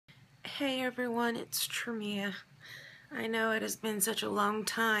Hey everyone, it's Tremia. I know it has been such a long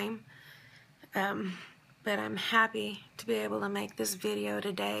time, but I'm happy to be able to make this video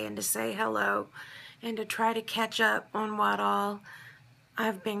today and to say hello and to try to catch up on what all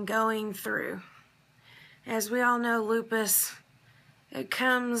I've been going through. As we all know, lupus, it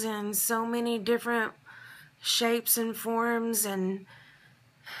comes in so many different shapes and forms, and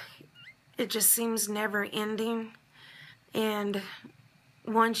it just seems never ending. And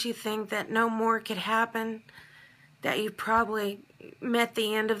once you think that no more could happen, that you probably met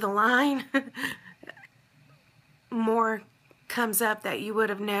the end of the line, more comes up that you would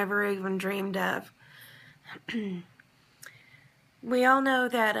have never even dreamed of. We all know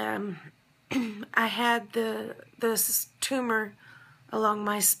that I had this tumor along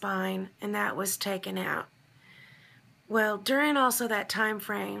my spine, and that was taken out. Well, during also that time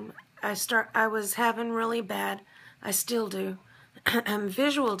frame, I was having really bad, I still do,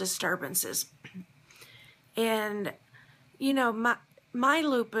 visual disturbances. And, you know, my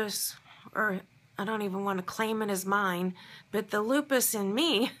lupus, or I don't even want to claim it as mine, but the lupus in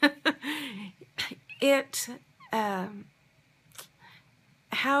me,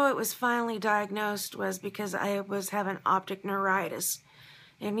 how it was finally diagnosed was because I was having optic neuritis.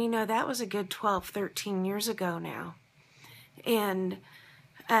 And, you know, that was a good 12, 13 years ago now. And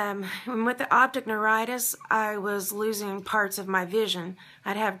with the optic neuritis, I was losing parts of my vision.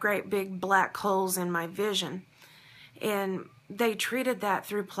 I'd have great big black holes in my vision. And they treated that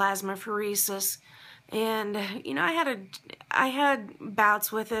through plasmapheresis. And, you know, I had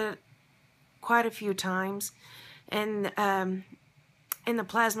bouts with it quite a few times. And the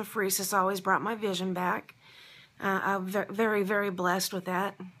plasmapheresis always brought my vision back. I'm very, very blessed with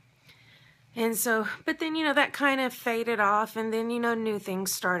that. And so, but then, you know, that kind of faded off, and then, you know, new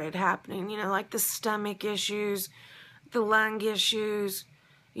things started happening, you know, like the stomach issues, the lung issues,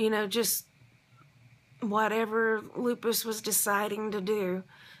 you know, just whatever lupus was deciding to do,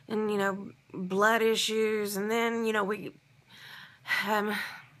 and, you know, blood issues, and then, you know,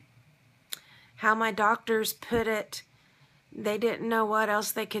 how my doctors put it, they didn't know what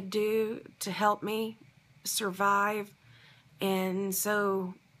else they could do to help me survive, and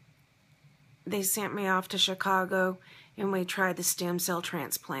so they sent me off to Chicago, and we tried the stem cell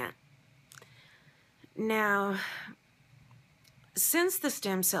transplant. Now, since the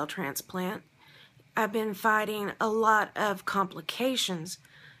stem cell transplant, I've been fighting a lot of complications.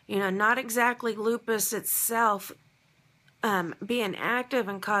 You know, not exactly lupus itself being active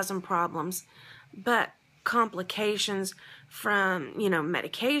and causing problems, but complications from, you know,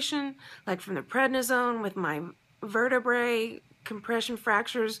 medication, like from the prednisone with my vertebrae, compression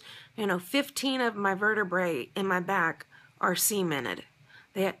fractures. You know, 15 of my vertebrae in my back are cemented.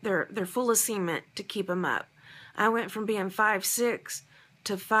 They're full of cement to keep them up. I went from being 5'6"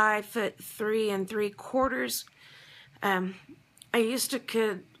 to 5'3"3/4. I used to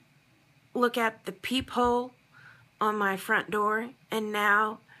could look at the peephole on my front door, and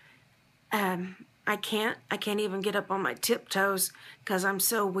now I can't even get up on my tiptoes because I'm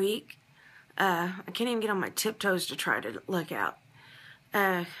so weak. I can't even get on my tiptoes to try to look out.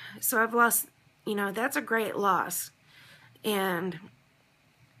 So I've lost, you know, that's a great loss. And,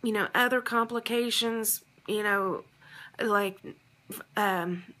 you know, other complications, you know, like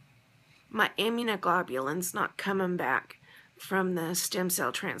my immunoglobulin's not coming back from the stem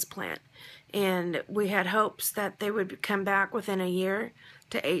cell transplant. And we had hopes that they would come back within a year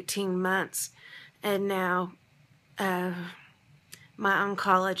to 18 months. And now my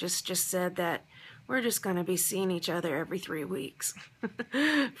oncologist just said that we're just going to be seeing each other every 3 weeks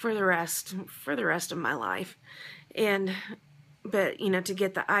for the rest of my life. But you know, to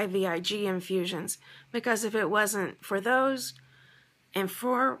get the IVIG infusions, because if it wasn't for those and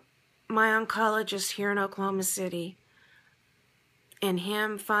for my oncologist here in Oklahoma City and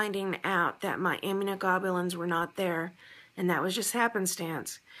him finding out that my immunoglobulins were not there, and that was just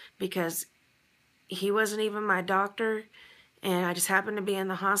happenstance because he wasn't even my doctor, and I just happened to be in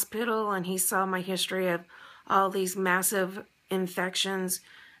the hospital, and he saw my history of all these massive infections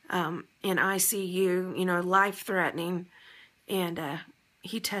in ICU, you know, life-threatening, and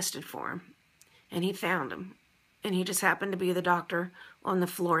he tested for him, and he found him, and he just happened to be the doctor on the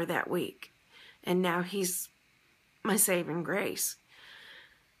floor that week, and now he's my saving grace.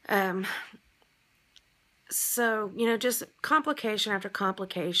 So, you know, just complication after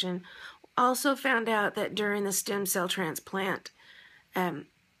complication. Also found out that during the stem cell transplant,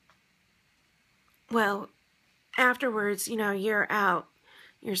 well, afterwards, you know, you're out,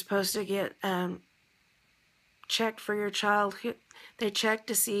 you're supposed to get checked for your child. They check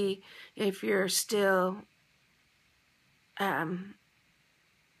to see if you're still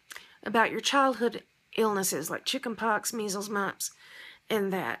about your childhood illnesses like chickenpox, measles, mumps,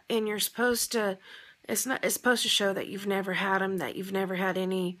 and that. And you're supposed to, it's supposed to show that you've never had them, that you've never had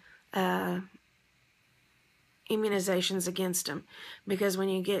any immunizations against them. Because when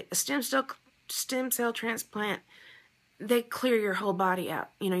you get a stem cell transplant, they clear your whole body out.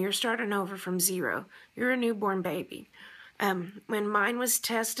 You know, you're starting over from zero. You're a newborn baby. When mine was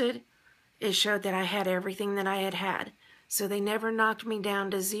tested, it showed that I had everything that I had had. So they never knocked me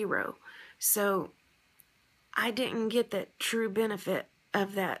down to zero. So I didn't get the true benefit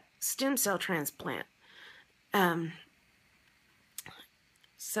of that stem cell transplant.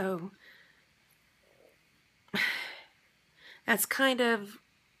 So that's kind of,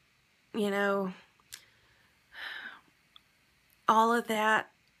 you know, all of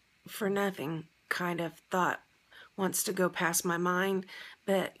that for nothing kind of thought wants to go past my mind,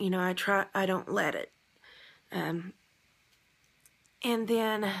 but, you know, I don't let it. And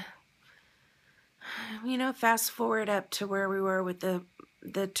then, you know, fast forward up to where we were with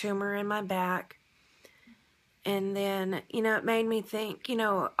the tumor in my back. And then, you know, it made me think, you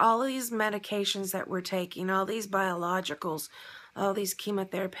know, all these medications that we're taking, all these biologicals, all these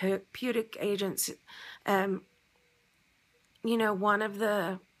chemotherapeutic agents, you know, one of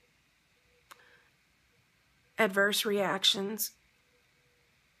the adverse reactions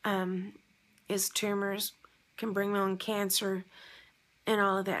is tumors, can bring on cancer and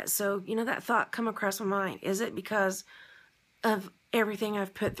all of that. So, you know, that thought come across my mind. Is it because of everything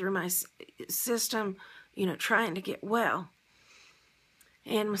I've put through my system, you know, trying to get well?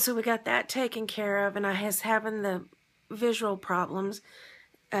 And so we got that taken care of, and I was having the visual problems.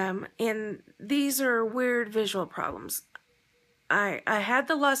 And these are weird visual problems. I had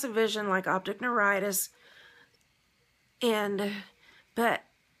the loss of vision, like optic neuritis, but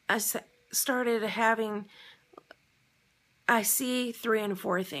I started having, I see 3 and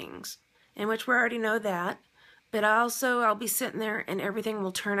 4 things, in which we already know that, but I'll be sitting there and everything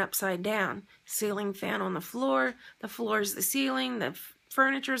will turn upside down. Ceiling fan on the floor's the ceiling, the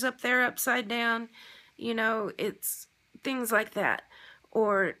furniture's up there upside down, you know, it's things like that.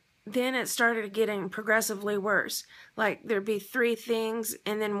 Or then it started getting progressively worse. Like there'd be 3 things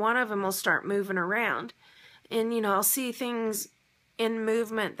and then one of them will start moving around. And, you know, I'll see things in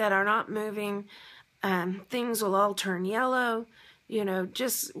movement that are not moving. Things will all turn yellow, you know,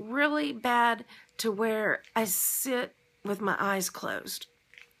 just really bad to where I sit with my eyes closed.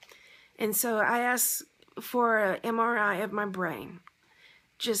 And so I asked for an MRI of my brain,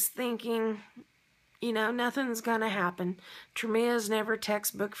 just thinking, you know, nothing's gonna happen. Tremia is never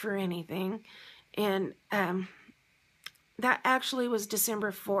textbook for anything. And that actually was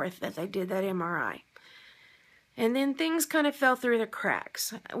December 4th that they did that MRI. And then things kind of fell through the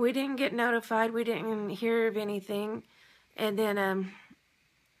cracks. We didn't get notified. We didn't hear of anything. And then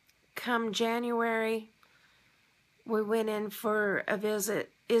come January, we went in for a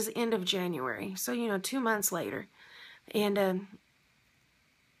visit. Is end of January. So, you know, 2 months later. And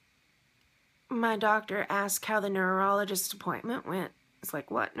my doctor asked how the neurologist appointment went. It's like,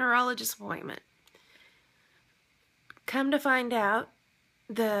 what neurologist appointment? Come to find out,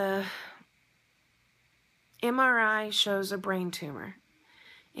 the MRI shows a brain tumor.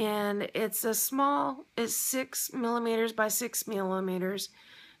 And it's 6 millimeters by 6 millimeters.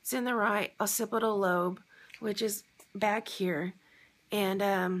 It's in the right occipital lobe, which is back here. And,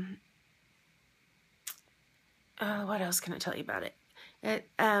 what else can I tell you about it?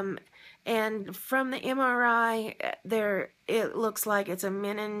 And from the MRI, it looks like it's a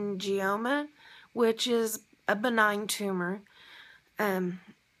meningioma, which is a benign tumor.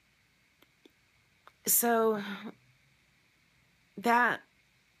 So that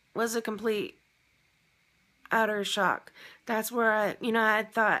was a complete utter shock. That's where I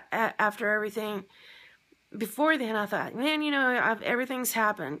thought after everything, before then I thought, man, you know, everything's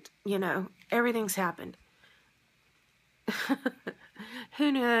happened, you know, everything's happened.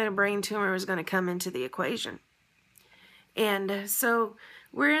 Who knew that a brain tumor was going to come into the equation? And so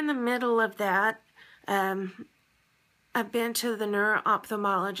we're in the middle of that. I've been to the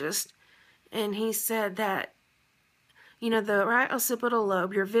neuro-ophthalmologist, and he said that, you know, the right occipital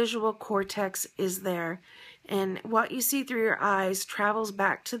lobe, your visual cortex is there, and what you see through your eyes travels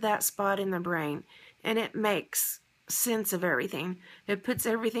back to that spot in the brain, and it makes sense of everything. It puts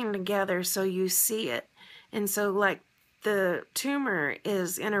everything together so you see it. And so, like, the tumor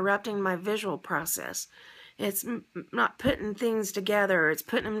is interrupting my visual process. It's not putting things together, it's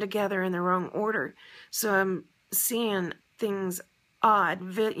putting them together in the wrong order. So I'm seeing things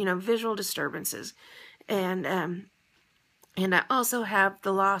odd, you know, visual disturbances. And And I also have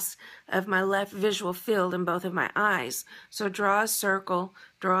the loss of my left visual field in both of my eyes. So draw a circle,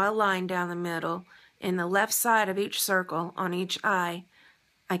 draw a line down the middle. In the left side of each circle on each eye,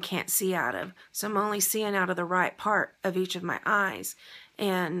 I can't see out of. So I'm only seeing out of the right part of each of my eyes.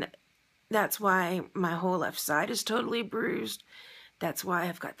 And that's why my whole left side is totally bruised. That's why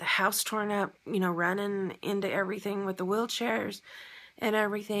I've got the house torn up, running into everything with the wheelchairs and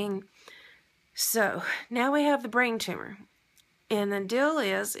everything. So now we have the brain tumor. And the deal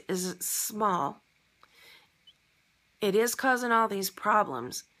is it's small. It is causing all these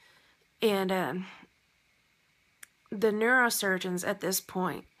problems. And the neurosurgeons at this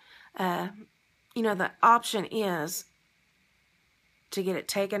point, the option is to get it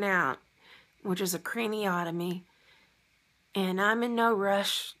taken out, which is a craniotomy. And I'm in no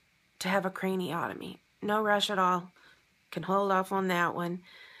rush to have a craniotomy. No rush at all. Can hold off on that one.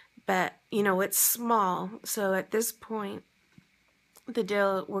 But, it's small. So at this point, the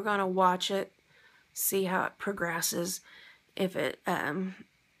deal, we're going to watch it, see how it progresses. If it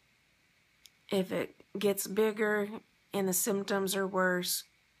gets bigger and the symptoms are worse,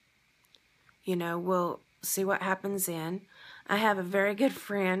 we'll see what happens then. I have a very good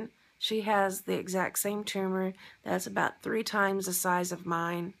friend. She has the exact same tumor that's about 3 times the size of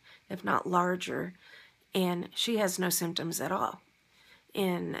mine, if not larger, and she has no symptoms at all.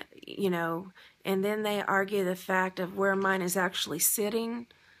 And, and then they argue the fact of where mine is actually sitting,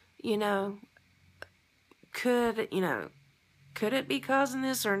 could it be causing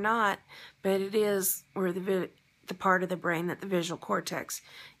this or not? But it is where the part of the brain that the visual cortex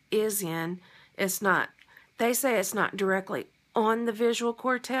is in. It's not, they say it's not directly on the visual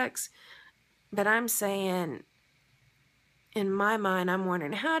cortex, but I'm saying, in my mind, I'm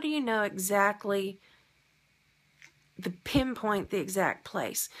wondering, how do you know exactly pinpoint the exact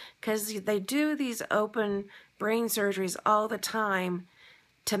place? Because they do these open brain surgeries all the time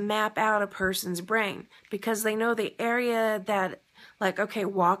to map out a person's brain, because they know the area that, like, okay,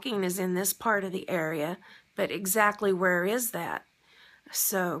 walking is in this part of the area, but exactly where is that?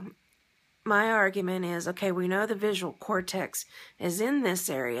 So my argument is, okay, we know the visual cortex is in this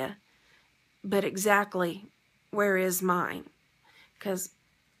area, but exactly where is mine? Because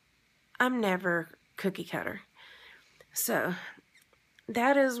I'm never cookie cutter. So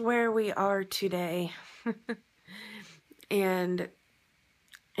that is where we are today. And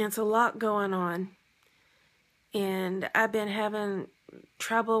it's a lot going on. And I've been having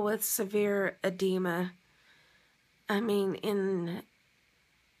trouble with severe edema. I mean, in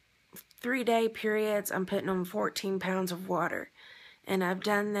 3-day periods, I'm putting on 14 pounds of water. And I've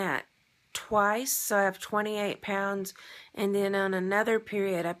done that twice, so I have 28 pounds. And then on another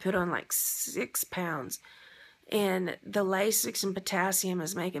period, I put on like 6 pounds. And the Lasix and potassium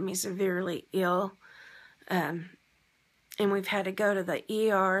is making me severely ill. And we've had to go to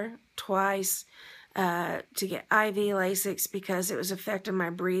the ER twice to get IV Lasix because it was affecting my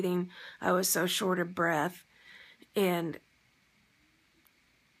breathing. I was so short of breath. And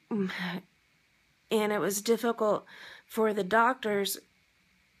it was difficult for the doctors.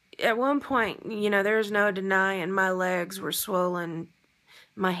 At one point, there's no denying my legs were swollen.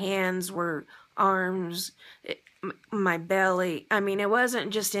 My hands were arms, my belly. I mean, it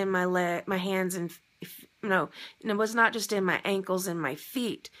wasn't just in my hands and it was not just in my ankles and my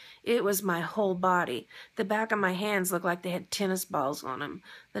feet. It was my whole body. The back of my hands looked like they had tennis balls on them.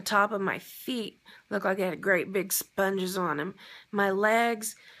 The top of my feet looked like they had great big sponges on them. My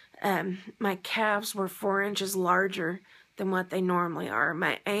legs, my calves were 4 inches larger than what they normally are.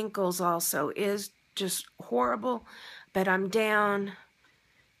 My ankles also is just horrible, but I'm down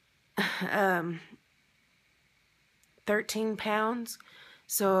 13 pounds,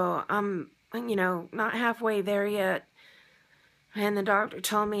 so I'm not halfway there yet. And the doctor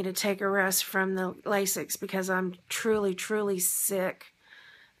told me to take a rest from the Lasix because I'm truly, truly sick.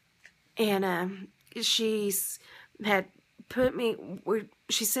 And she had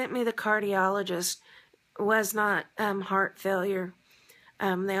she sent me the cardiologist. It was not heart failure.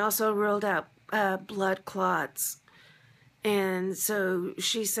 They also ruled out blood clots. And so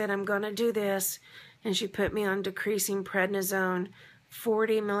she said, I'm going to do this. And she put me on decreasing prednisone,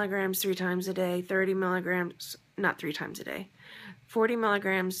 40 milligrams 3 times a day, 30 milligrams, not 3 times a day, 40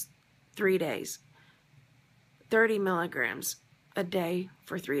 milligrams 3 days, 30 milligrams a day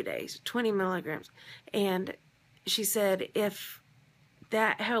for 3 days, 20 milligrams. And she said, if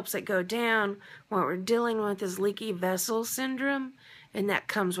that helps it go down, what we're dealing with is leaky vessel syndrome, and that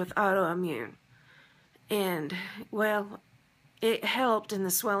comes with autoimmune. And, well, it helped, and the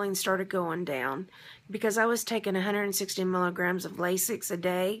swelling started going down because I was taking 160 milligrams of Lasix a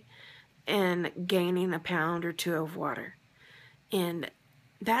day and gaining 1 pound or 2 of water. And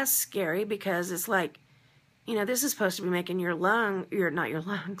that's scary because it's like, you know, this is supposed to be making not your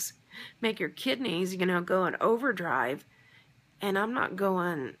lungs, make your kidneys, you know, go in overdrive. And I'm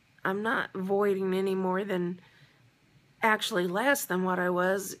not voiding any more than, actually less than what I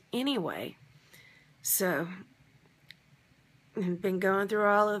was anyway. So, I've been going through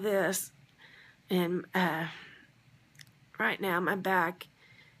all of this. And right now my back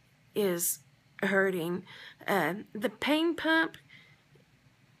is hurting. The pain pump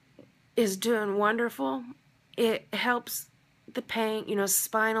is doing wonderful. It helps the pain, you know,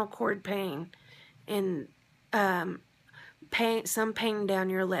 spinal cord pain, and some pain down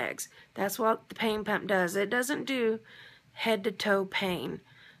your legs. That's what the pain pump does. It doesn't do head to toe pain.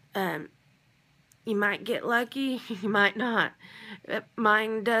 You might get lucky, you might not.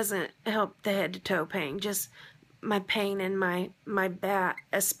 Mine doesn't help the head to toe pain, just my pain in my back,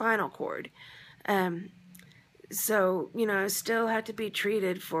 a spinal cord. So, you know, I still have to be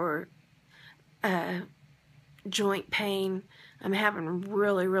treated for joint pain. I'm having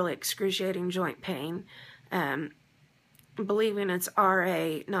really, really excruciating joint pain. Believing it's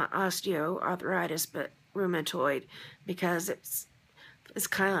RA, not osteoarthritis, but rheumatoid, because it's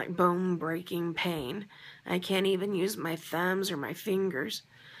kind of like bone-breaking pain. I can't even use my thumbs or my fingers.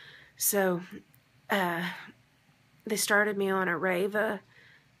 So, they started me on a Reva,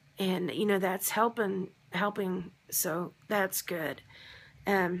 and, you know, that's helping, so that's good.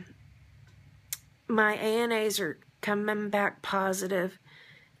 My ANAs are coming back positive,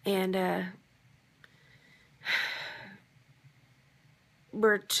 and,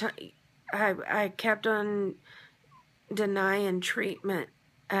 I kept on denying treatment.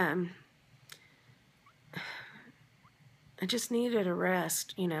 I just needed a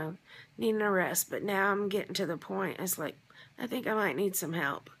rest, you know, but now I'm getting to the point, it's like, I think I might need some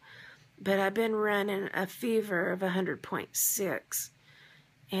help. But I've been running a fever of 100.6,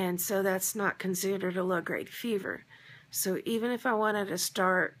 and so that's not considered a low-grade fever. So even if I wanted to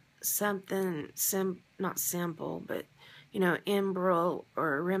start something, not simple, but, you know, Enbrel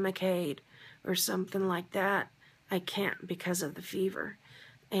or Remicade or something like that, I can't because of the fever.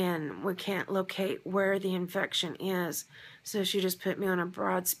 And we can't locate where the infection is. So she just put me on a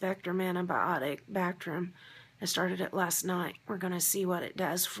broad-spectrum antibiotic, Bactrim. I started it last night. We're going to see what it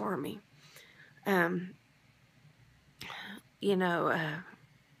does for me. You know,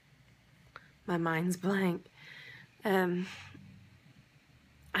 my mind's blank. I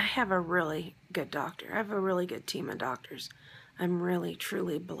have a really good doctor. I have a really good team of doctors. I'm really,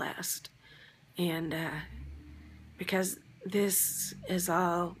 truly blessed. And because this is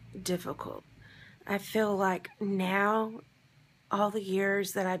all difficult, I feel like now, all the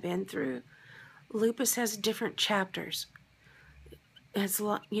years that I've been through, lupus has different chapters. It's,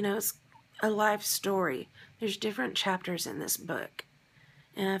 you know, it's a life story. There's different chapters in this book.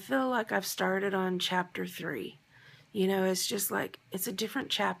 And I feel like I've started on chapter 3. You know, it's just like, it's a different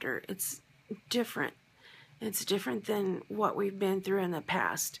chapter. It's different. It's different than what we've been through in the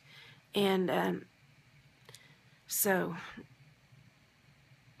past. And so,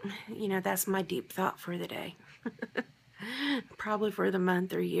 you know, that's my deep thought for the day. Probably for the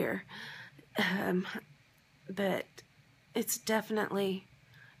month or year. But it's definitely,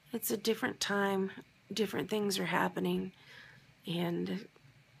 it's a different time. Different things are happening. And,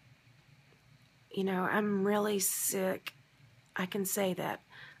 you know, I'm really sick. I can say that.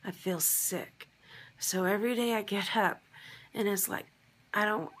 I feel sick. So every day I get up, and it's like, I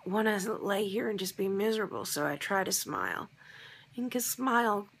don't want to lay here and just be miserable, so I try to smile. And because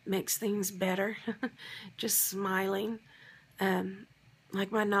smile makes things better. Just smiling.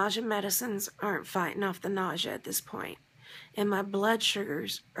 Like my nausea medicines aren't fighting off the nausea at this point. And my blood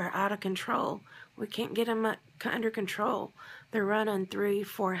sugars are out of control. We can't get them under control. They're running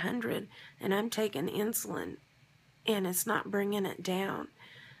 300-400, and I'm taking insulin, and it's not bringing it down.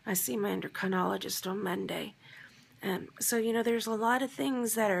 I see my endocrinologist on Monday. So, you know, there's a lot of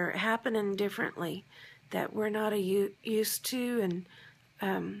things that are happening differently that we're not used to,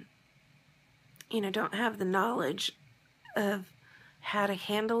 and, you know, don't have the knowledge of how to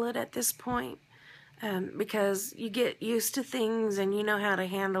handle it at this point. Because you get used to things and you know how to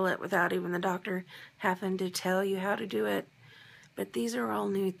handle it without even the doctor having to tell you how to do it. But these are all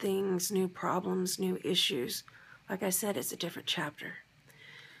new things, new problems, new issues. Like I said, it's a different chapter.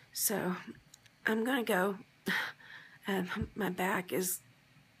 So I'm going to go. My back is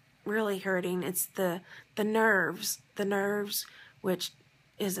really hurting. It's the nerves, which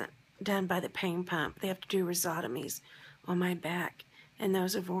isn't done by the pain pump. They have to do rhizotomies on my back, and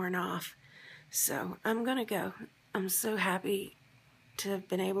those have worn off. So I'm going to go. I'm so happy to have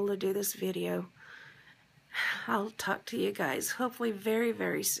been able to do this video. I'll talk to you guys hopefully very,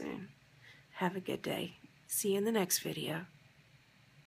 very soon. Have a good day. See you in the next video.